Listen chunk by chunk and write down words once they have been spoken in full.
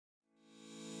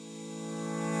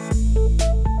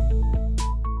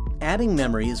Adding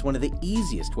memory is one of the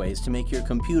easiest ways to make your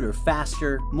computer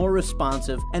faster, more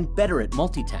responsive, and better at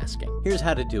multitasking. Here's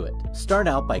how to do it. Start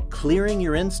out by clearing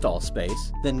your install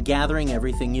space, then gathering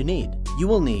everything you need. You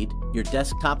will need your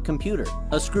desktop computer,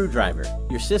 a screwdriver,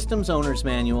 your system's owner's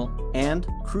manual, and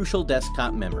crucial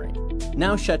desktop memory.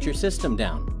 Now shut your system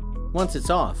down. Once it's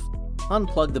off,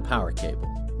 unplug the power cable.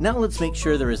 Now let's make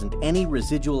sure there isn't any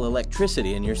residual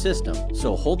electricity in your system,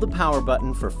 so hold the power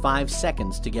button for 5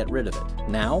 seconds to get rid of it.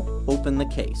 Now, open the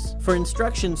case. For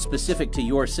instructions specific to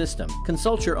your system,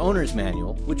 consult your owner's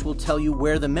manual, which will tell you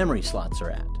where the memory slots are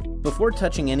at. Before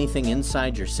touching anything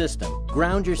inside your system,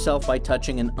 ground yourself by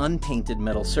touching an unpainted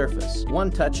metal surface. One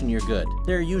touch and you're good.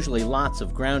 There are usually lots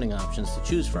of grounding options to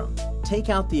choose from. Take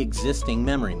out the existing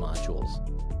memory modules.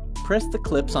 Press the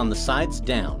clips on the sides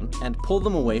down and pull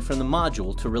them away from the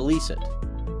module to release it.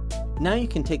 Now you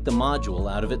can take the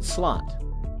module out of its slot.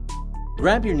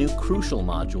 Grab your new crucial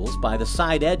modules by the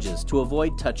side edges to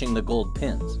avoid touching the gold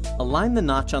pins. Align the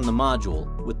notch on the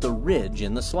module with the ridge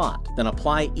in the slot. Then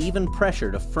apply even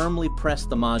pressure to firmly press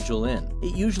the module in.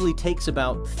 It usually takes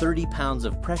about 30 pounds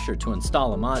of pressure to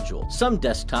install a module. Some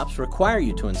desktops require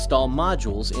you to install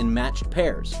modules in matched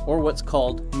pairs, or what's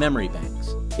called memory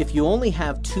banks. If you only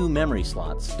have 2 memory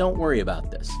slots, don't worry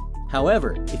about this.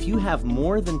 However, if you have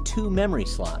more than 2 memory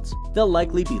slots, they'll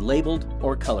likely be labeled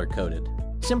or color-coded.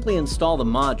 Simply install the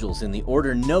modules in the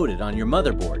order noted on your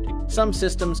motherboard. Some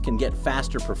systems can get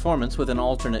faster performance with an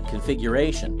alternate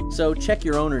configuration, so check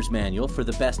your owner's manual for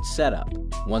the best setup.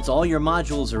 Once all your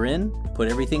modules are in, put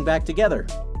everything back together.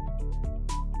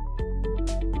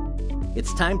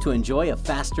 It's time to enjoy a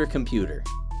faster computer.